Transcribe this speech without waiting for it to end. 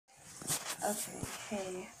Okay,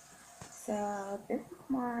 hey. So this is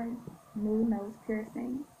my new nose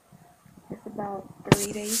piercing. It's about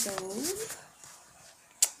 3 days old.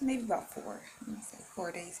 Maybe about four. Let me say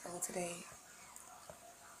 4 days old today.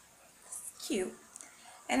 It's cute.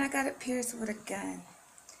 And I got it pierced with a gun.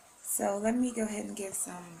 So let me go ahead and give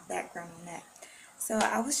some background on that. So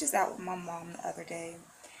I was just out with my mom the other day,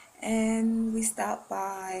 and we stopped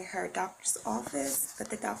by her doctor's office,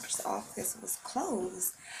 but the doctor's office was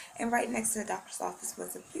closed, and right next to the doctor's office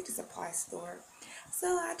was a beauty supply store. So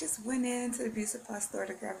I just went into the beauty supply store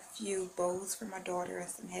to grab a few bows for my daughter and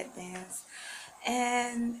some headbands,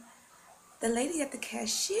 and the lady at the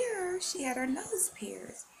cashier, she had her nose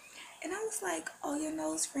pierced, and I was like, oh, your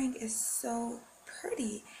nose ring is so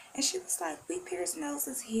pretty. And she was like, we pierce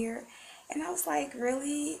noses here. And I was like,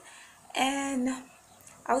 really? And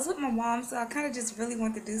I was with my mom, so I kind of just really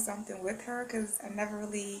wanted to do something with her because I never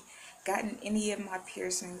really gotten any of my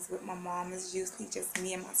piercings with my mom. It's usually just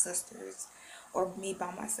me and my sisters or me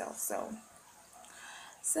by myself. So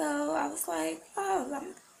I was like, oh,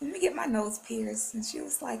 let me get my nose pierced. And she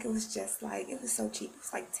was like, it was just like, it was so cheap. It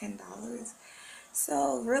was like $10.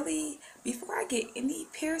 So really, before I get any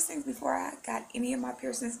piercings, before I got any of my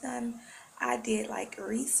piercings done, I did like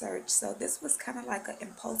research. So this was kind of like an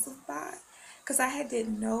impulsive buy because I had did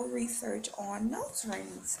no research on nose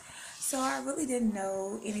rings. So I really didn't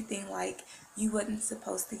know anything like you wasn't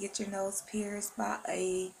supposed to get your nose pierced by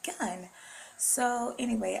a gun. So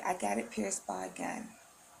anyway, I got it pierced by a gun.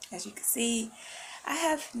 As you can see, I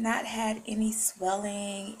have not had any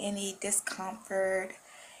swelling, any discomfort,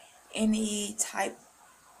 any type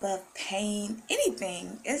of pain,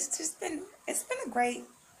 anything. It's been a great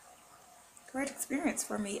experience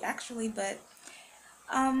for me actually. But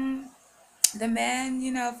um the man,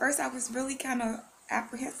 first I was really kind of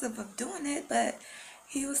apprehensive of doing it, but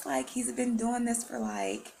he was like he's been doing this for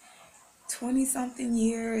like 20 something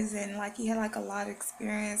years, and like he had like a lot of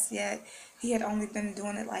experience, yet he had only been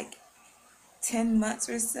doing it like 10 months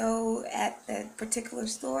or so at that particular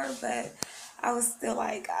store. But I was still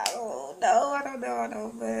like, I don't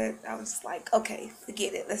know. But I was just like, okay,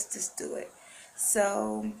 forget it. Let's just do it.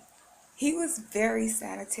 So he was very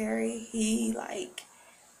sanitary. He like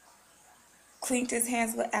cleaned his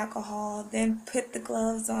hands with alcohol, then put the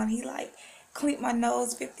gloves on. He like cleaned my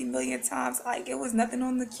nose 50 million times. Like it was nothing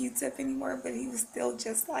on the Q-tip anymore, but he was still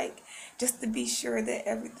just like, just to be sure that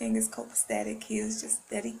everything is copacetic. He was just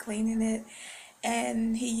steady cleaning it.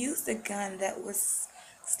 And he used a gun that was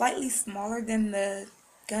slightly smaller than the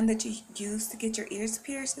gun that you use to get your ears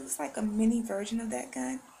pierced. It was like a mini version of that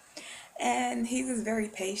gun. And he was very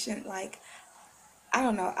patient. Like, I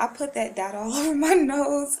don't know, I put that dot all over my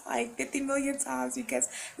nose like 50 million times because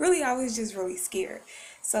really I was just really scared.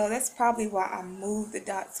 So that's probably why I moved the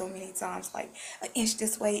dot so many times, like an inch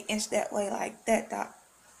this way, inch that way, like that dot.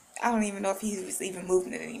 I don't even know if he was even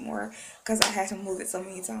moving it anymore because I had to move it so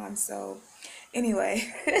many times. So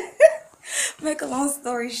anyway, make a long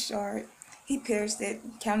story short, he pierced it,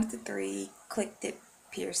 counted to three, clicked it,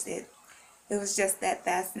 pierced it. It was just that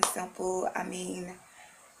fast and simple. I mean,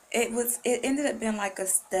 it ended up being like a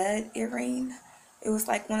stud earring. It was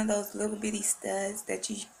like one of those little bitty studs that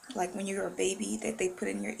you like when you're a baby that they put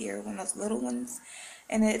in your ear, one of those little ones.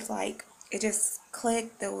 And it's like it just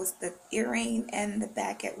clicked. There was the earring and the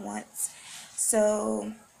back at once.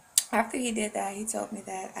 So after he did that, he told me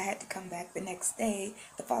that I had to come back the next day,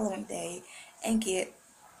 the following day, and get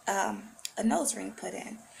um, a nose ring put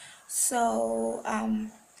in. So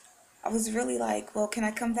I was really like, well, can I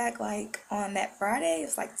come back like on that Friday?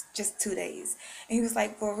 It's like just 2 days. And he was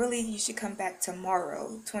like, well, really, you should come back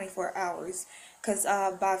tomorrow, 24 hours, because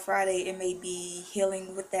by Friday it may be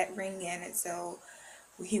healing with that ring in it. So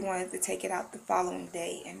he wanted to take it out the following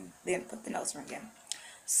day and then put the nose ring in.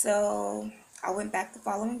 So I went back the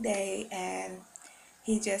following day, and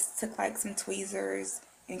he just took like some tweezers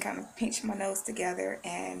and kind of pinched my nose together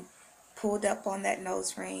and pulled up on that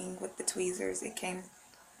nose ring with the tweezers. It came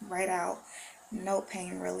right out, no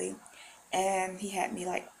pain really. And he had me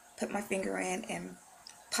like put my finger in and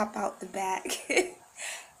pop out the back.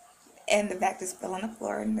 And the back just fell on the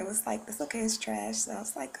floor, and it was like, it's okay, it's trash. So I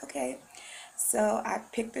was like, okay. So I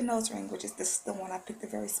picked the nose ring, which is this the one I picked, a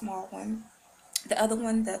very small one. The other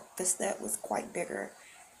one, the stud was quite bigger,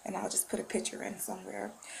 and I'll just put a picture in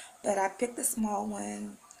somewhere. But I picked the small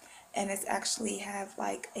one, and it's actually have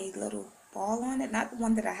like a little ball on it. Not the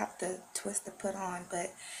one that I have to twist to put on,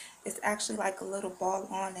 but it's actually like a little ball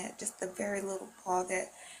on it, just a very little ball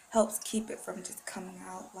that helps keep it from just coming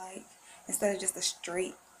out, like instead of just a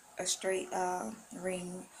straight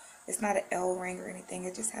ring. It's not an L ring or anything.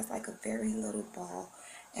 It just has like a very little ball,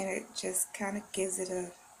 and it just kind of gives it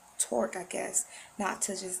a torque, I guess, not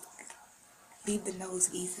to just leave the nose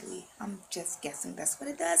easily. I'm just guessing that's what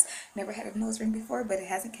it does. Never had a nose ring before, but it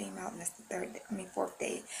hasn't came out, and it's the fourth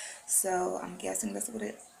day. So I'm guessing that's what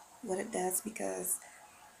it does, because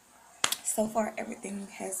so far everything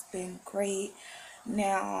has been great.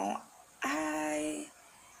 Now, I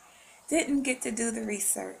didn't get to do the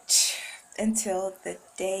research until the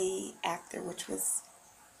day after, which was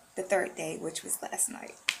the third day, which was last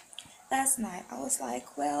night. Last night, I was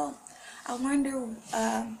like, well, I wonder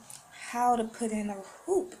how to put in a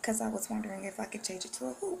hoop, because I was wondering if I could change it to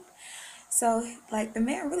a hoop. So, like, the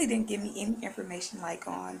man really didn't give me any information, like,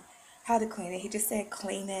 on how to clean it. He just said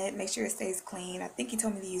clean it, make sure it stays clean. I think he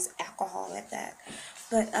told me to use alcohol at that.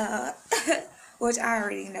 But, which I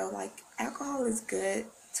already know, like, alcohol is good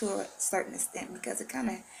to a certain extent, because it kind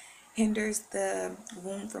of hinders the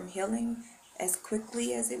wound from healing as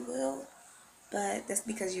quickly as it will. But that's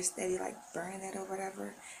because you're steady, like, burning it or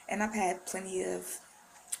whatever. And I've had plenty of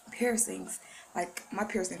piercings. Like, my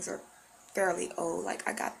piercings are fairly old. Like,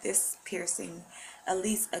 I got this piercing at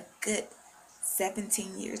least a good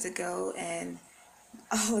 17 years ago, and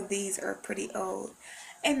all of these are pretty old.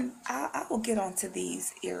 And I will get onto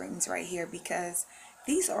these earrings right here, because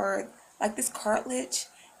these are like this cartilage,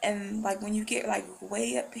 and like when you get like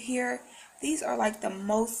way up here, these are like the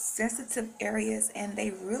most sensitive areas, and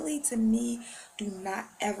they really, to me, do not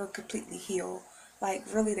ever completely heal. Like,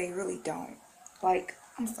 really, they really don't. Like,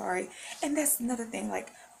 I'm sorry. And that's another thing, like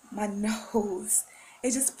my nose,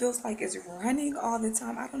 it just feels like it's running all the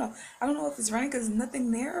time. I don't know if it's running because there's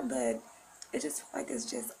nothing there, but it just feel like it's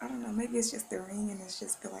just, I don't know, maybe it's just the ring, and it's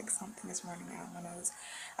just feel like something is running out of my nose.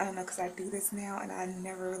 I don't know, because I do this now, and I've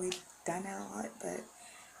never really done that a lot, but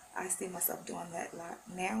I see myself doing that a lot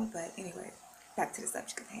now. But anyway, back to the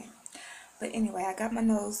subject at hand. But anyway, I got my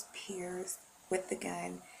nose pierced with the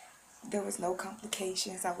gun. There was no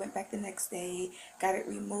complications. I went back the next day, got it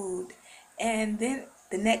removed, and then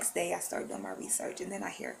the next day I started doing my research, and then I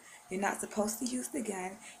hear you're not supposed to use the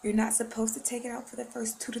gun. You're not supposed to take it out for the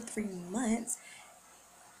first 2 to 3 months.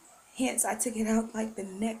 Hence, I took it out like the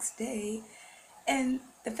next day, and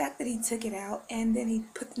the fact that he took it out and then he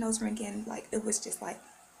put the nose ring in, like, it was just like,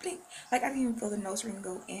 blink. Like, I didn't even feel the nose ring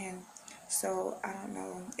go in. So I don't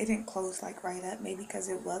know. It didn't close like right up, maybe because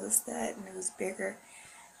it was a stud and it was bigger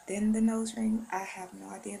than the nose ring. I have no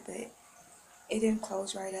idea, but it didn't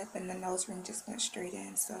close right up, and the nose ring just went straight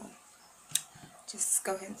in. So just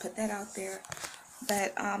go ahead and put that out there.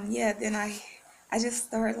 But yeah, then I just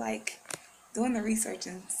started like doing the research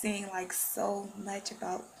and seeing like so much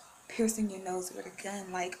about piercing your nose with a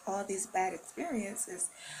gun, like all these bad experiences.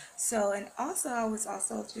 So, and also I was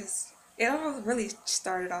also just, it all really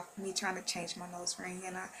started off me trying to change my nose ring,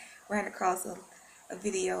 and I ran across a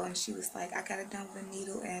video, and she was like, I got it done with a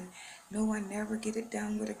needle, and no one never get it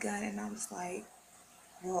done with a gun. And I was like,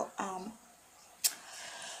 well,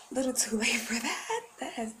 little too late for that.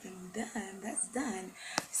 That has been done. That's done.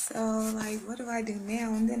 So, like, what do I do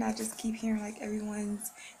now? And then I just keep hearing, like,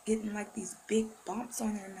 everyone's getting, like, these big bumps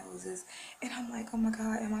on their noses. And I'm like, oh my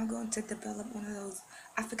God, am I going to develop one of those?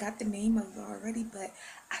 I forgot the name of it already, but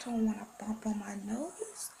I don't want a bump on my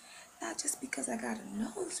nose. Not just because I got a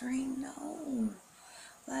nose ring, no.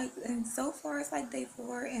 Like, and so far it's like day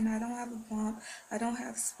 4, and I don't have a bump, I don't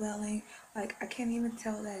have swelling, like, I can't even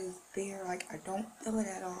tell that it's there, like, I don't feel it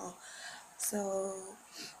at all. So,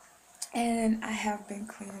 and I have been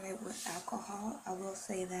cleaning it with alcohol, I will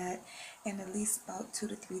say that, and at least about 2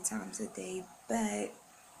 to 3 times a day, but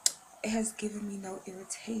it has given me no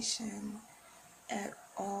irritation at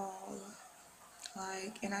all.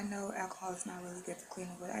 Like, and I know alcohol is not really good to clean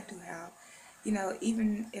it with. I do have,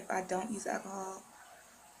 even if I don't use alcohol,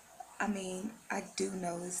 I mean, I do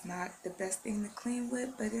know it's not the best thing to clean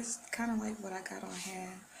with, but it's kind of like what I got on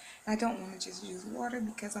hand. And I don't want to just use water,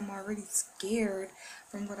 because I'm already scared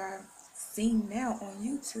from what I've seen now on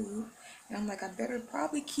YouTube. And I'm like, I better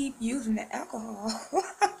probably keep using the alcohol.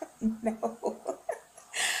 No,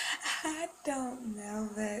 I don't know,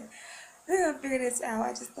 but we're gonna figure this out. I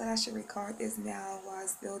just thought I should record this now while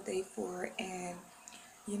it's still day 4, and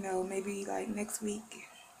maybe like next week.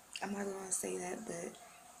 I'm not gonna say that, but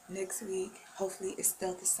next week, hopefully it's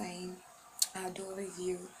still the same. I'll do a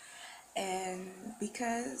review. And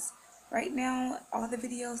because right now, all the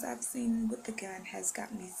videos I've seen with the gun has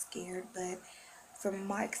got me scared, but from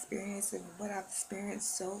my experience and what I've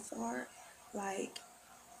experienced so far, like,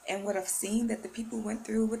 and what I've seen that the people went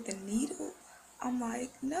through with the needle, I'm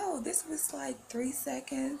like, no, this was like 3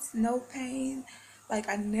 seconds, no pain. Like,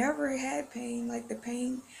 I never had pain. Like, the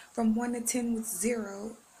pain from 1 to 10 was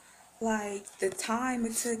 0. Like, the time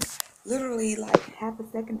it took literally like half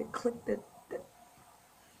a second to click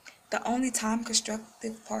The only time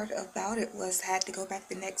constructive part about it was I had to go back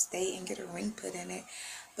the next day and get a ring put in it.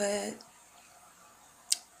 But,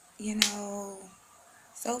 you know,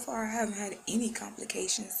 so far I haven't had any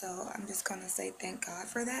complications, so I'm just gonna say thank God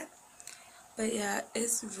for that. But yeah,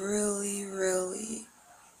 it's really, really,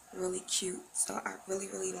 really cute. So I really,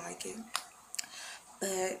 really like it.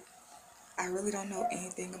 But I really don't know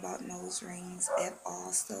anything about nose rings at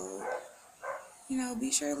all. So,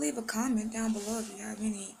 be sure to leave a comment down below if you have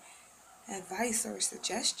any advice or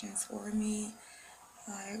suggestions for me.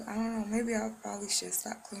 Like, I don't know, maybe I probably should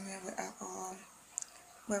stop cleaning with alcohol.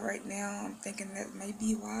 But right now, I'm thinking that may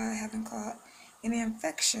be why I haven't caught any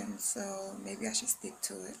infections. So maybe I should stick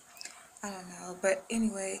to it. I don't know. But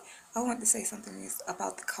anyway, I want to say something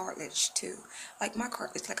about the cartilage too. Like, my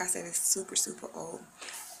cartilage, like I said, is super, super old.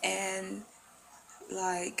 And,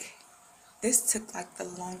 like, this took like the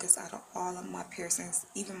longest out of all of my piercings,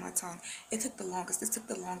 even my tongue. It took the longest. This took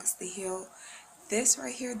the longest to heal. This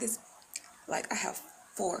right here, this, like, I have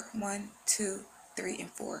four. 1, 2, 3, and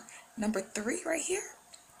 4. Number 3 right here,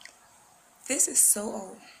 this is so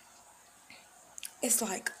old. It's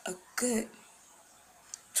like a good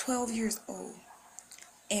 12 years old.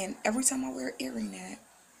 And every time I wear an earring in it,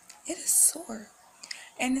 it is sore.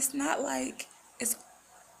 And it's not like it's,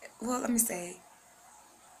 well, let me say,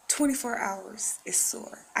 24 hours is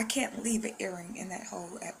sore. I can't leave an earring in that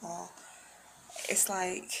hole at all. It's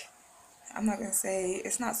like, I'm not gonna say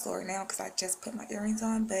it's not sore now because I just put my earrings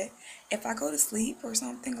on, but if I go to sleep or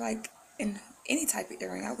something, like in any type of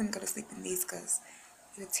earring, I wouldn't go to sleep in these because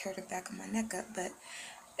it would tear the back of my neck up. But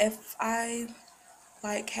if I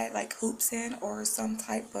like had like hoops in or some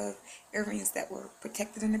type of earrings that were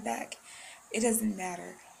protected in the back, it doesn't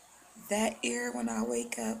matter. That ear, when I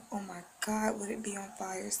wake up, oh my God, would it be on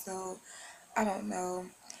fire? So I don't know.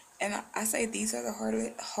 And I say these are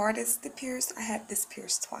the hardest to pierce. I had this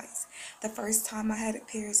pierced twice. The first time I had it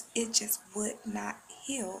pierced, it just would not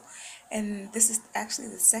heal. And this is actually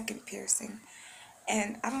the second piercing.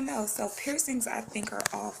 And I don't know. So piercings, I think, are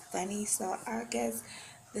all funny. So I guess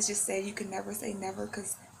let's just say you can never say never,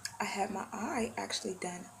 because I had my eye actually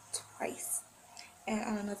done twice. And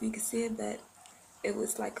I don't know if you can see it, but it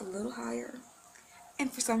was like a little higher.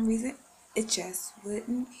 And for some reason, it just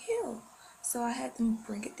wouldn't heal. So I had to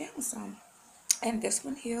bring it down some. And this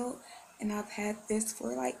one healed, and I've had this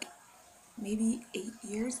for like maybe 8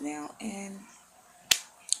 years now, and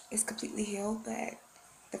it's completely healed. But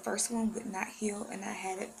the first one would not heal, and I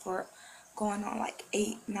had it for going on like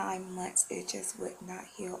 8, 9 months. It just would not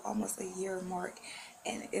heal, almost a year mark,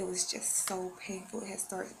 and it was just so painful. It had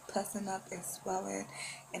started pussing up and swelling,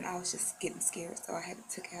 and I was just getting scared, so I had it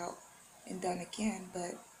took out and done again.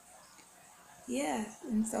 But yeah,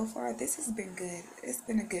 and so far this has been good. It's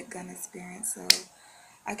been a good gun experience. So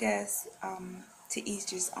I guess to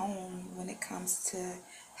each his own when it comes to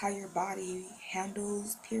how your body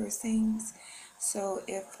handles piercings. So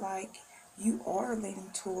if like you are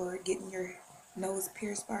leaning toward getting your nose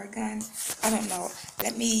pierced by a gun, I don't know.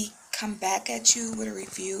 Let me come back at you with a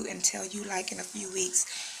review and tell you like in a few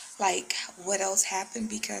weeks like what else happened,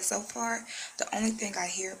 because so far the only thing I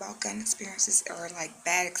hear about gun experiences are like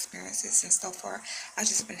bad experiences, and so far I've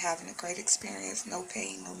just been having a great experience, no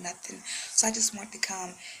pain, no nothing. So I just want to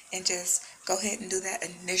come and just go ahead and do that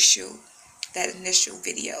initial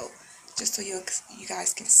video just so you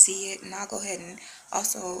guys can see it. And I'll go ahead and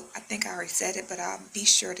also, I think I already said it, but I'll be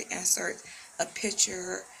sure to insert a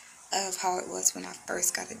picture of how it was when I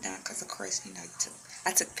first got it done, because of course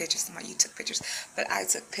I took pictures. Somebody, you took pictures, but I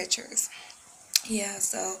took pictures. Yeah,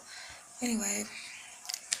 so anyway,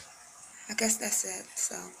 I guess that's it.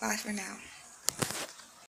 So bye for now.